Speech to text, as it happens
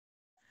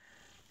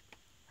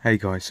Hey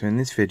guys, so in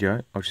this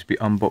video I'll just be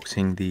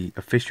unboxing the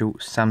official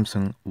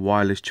Samsung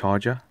wireless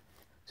charger.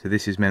 So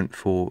this is meant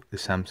for the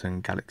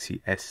Samsung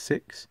Galaxy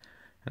S6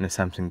 and the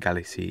Samsung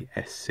Galaxy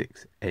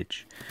S6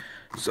 Edge.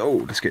 So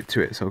let's get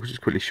to it. So I'll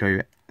just quickly show you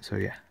it. So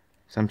yeah,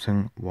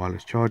 Samsung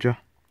wireless charger,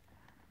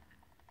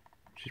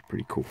 which is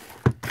pretty cool.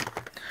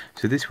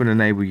 So this will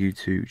enable you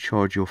to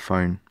charge your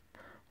phone,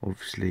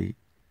 obviously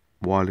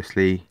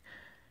wirelessly.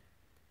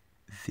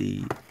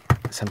 The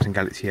Samsung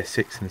Galaxy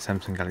S6 and the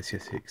Samsung Galaxy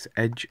S6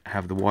 Edge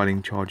have the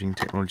wireless charging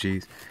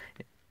technologies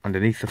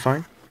underneath the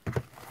phone,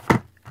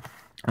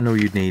 and all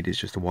you'd need is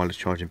just a wireless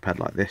charging pad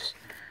like this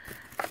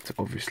to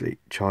obviously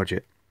charge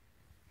it.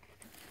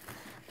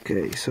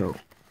 Okay, so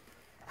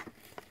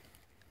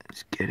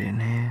let's get in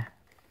here.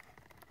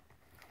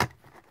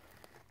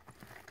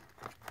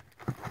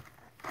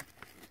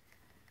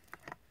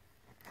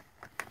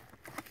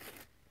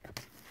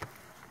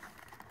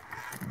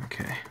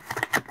 Okay.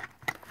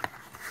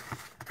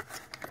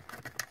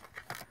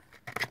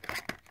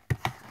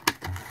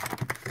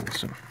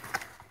 Awesome.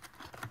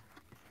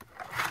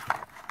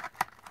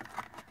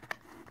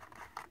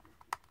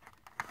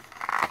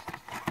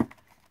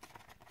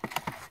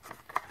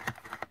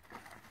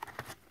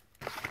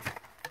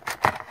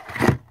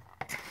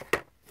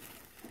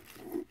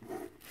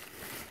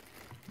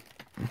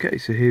 Okay,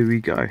 so here we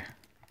go.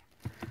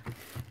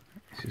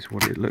 This is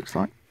what it looks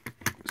like.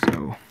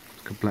 So,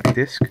 it's a black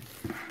disc.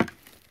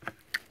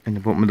 In the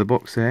bottom of the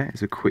box there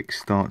is a quick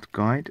start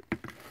guide.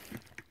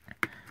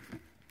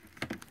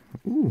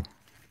 Ooh,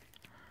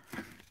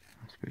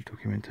 that's a bit of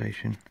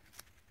documentation.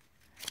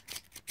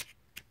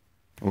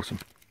 Awesome.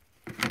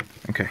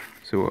 Okay,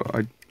 so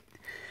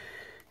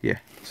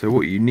so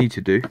what you need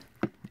to do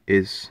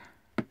is,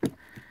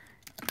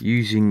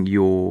 using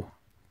your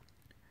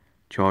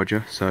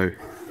charger, so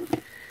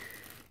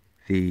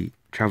the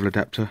travel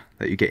adapter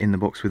that you get in the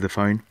box with the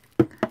phone,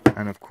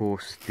 and of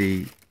course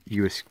the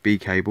USB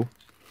cable,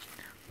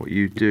 what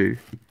you do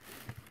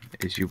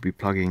is you'll be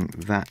plugging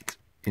that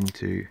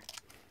into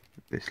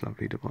this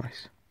lovely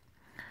device.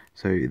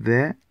 So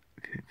there,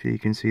 if you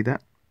can see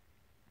that,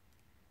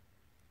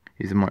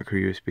 is the micro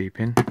USB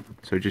pin.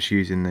 So just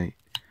using the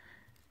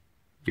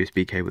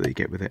USB cable that you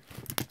get with it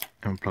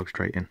and plug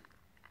straight in.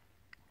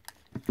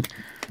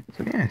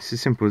 So yeah, it's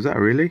as simple as that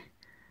really.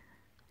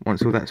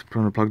 Once all that's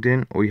kind of plugged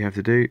in, all you have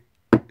to do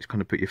is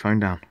kind of put your phone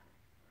down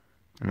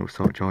and it will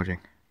start charging.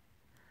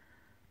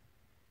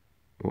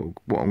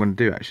 What I'm going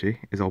to do actually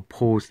is I'll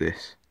pause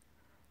this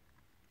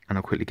and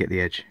I'll quickly get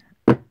the Edge,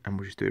 and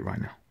we'll just do it right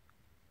now.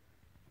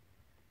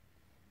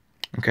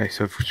 Okay,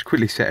 so I've just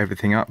quickly set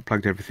everything up,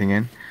 plugged everything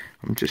in.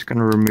 I'm just going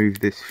to remove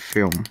this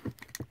film.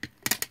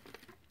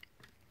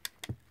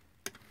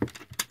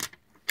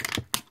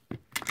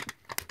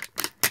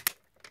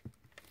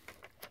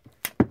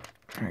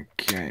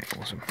 Okay,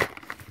 awesome.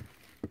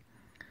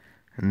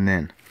 And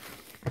then,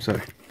 so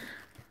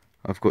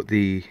I've got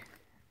the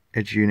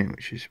Edge unit,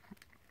 which is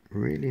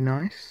really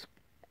nice,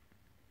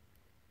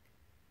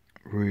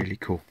 really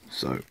cool.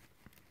 So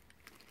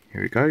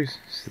here it goes.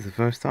 This is the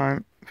first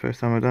time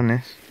I've done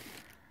this.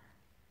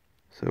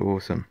 So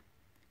awesome.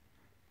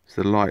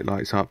 So the light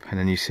lights up, and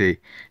then you see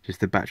just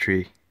the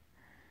battery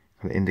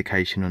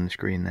indication on the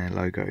screen there,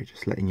 logo,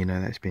 just letting you know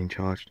that it's being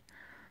charged.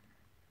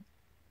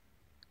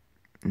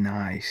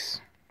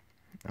 Nice.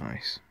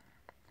 Nice.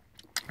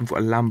 I've got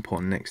a lamp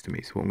on next to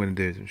me, so what I'm going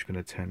to do is I'm just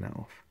going to turn that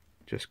off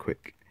just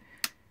quick,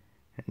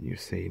 and you'll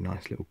see a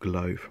nice little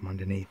glow from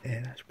underneath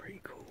there. That's pretty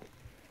cool.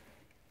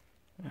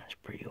 That's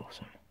pretty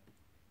awesome.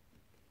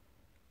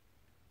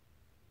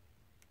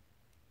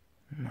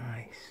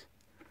 Nice.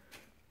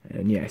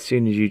 And yeah, as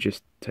soon as you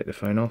just take the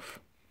phone off,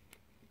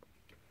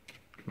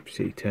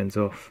 see it turns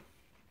off,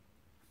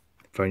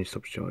 the phone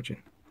stops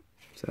charging.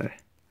 So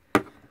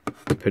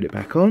put it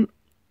back on.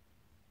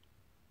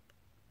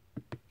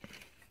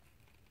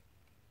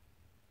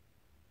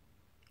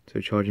 So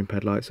charging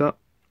pad lights up,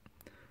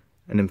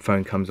 and then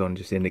phone comes on,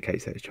 just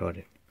indicates that it's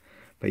charging.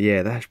 But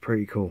yeah, that's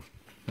pretty cool.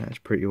 That's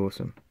pretty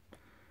awesome.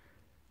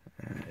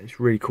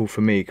 It's really cool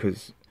for me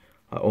because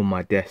on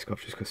my desk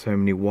I've just got so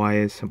many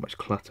wires, so much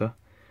clutter.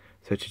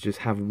 So to just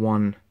have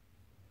one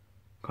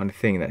kind of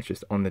thing that's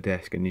just on the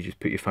desk, and you just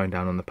put your phone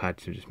down on the pad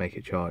to just make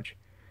it charge,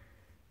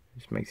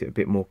 just makes it a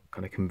bit more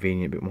kind of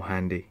convenient, a bit more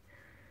handy.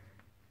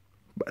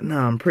 But no,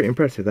 I'm pretty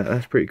impressed with that.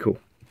 That's pretty cool.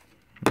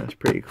 That's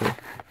pretty cool.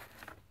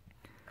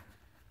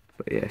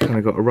 But yeah, it's kind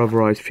of got a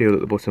rubberized feel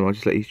at the bottom. I'll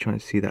just let you try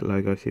and see that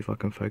logo, see if I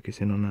can focus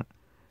in on that.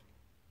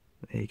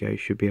 There you go, you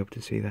should be able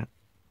to see that.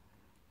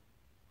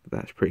 But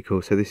that's pretty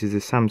cool. So this is a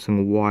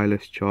Samsung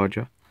wireless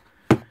charger,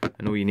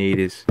 and all you need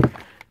is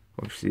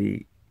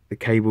obviously the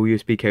cable,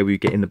 USB cable you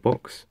get in the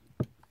box,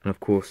 and of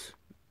course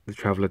the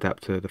travel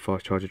adapter, the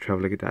fast charger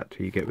travel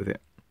adapter you get with it,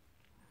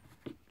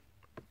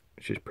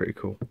 which is pretty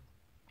cool.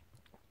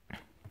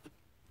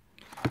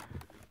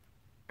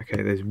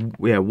 Okay, there's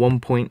one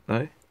point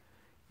though.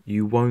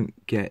 You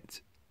won't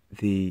get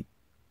the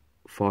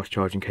fast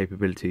charging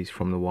capabilities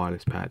from the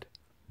wireless pad.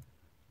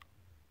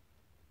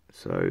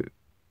 So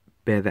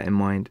bear that in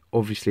mind.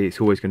 Obviously it's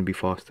always going to be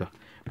faster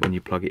when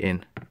you plug it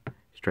in,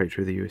 straight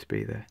through the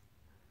USB there.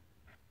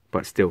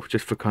 But still,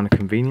 just for kind of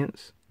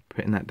convenience,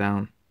 putting that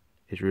down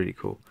is really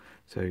cool.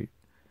 So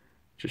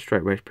just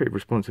straight away, it's pretty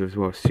responsive as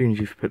well. As soon as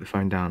you put the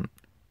phone down,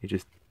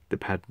 the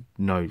pad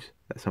knows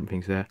that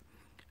something's there,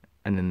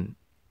 and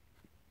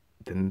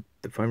then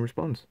the phone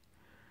responds.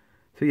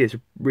 So yeah, it's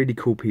a really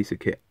cool piece of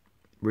kit.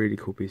 Really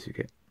cool piece of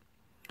kit.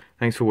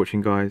 Thanks for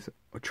watching, guys.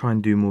 I'll try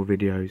and do more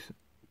videos.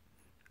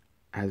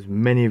 As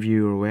many of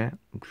you are aware,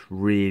 I'm just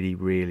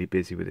really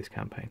busy with this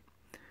campaign.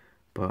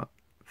 But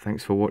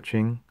thanks for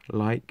watching.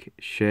 Like,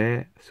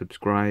 share,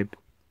 subscribe,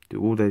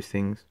 do all those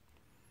things.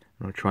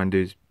 And I'll try and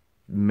do as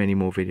many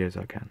more videos as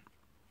I can.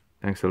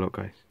 Thanks a lot,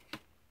 guys.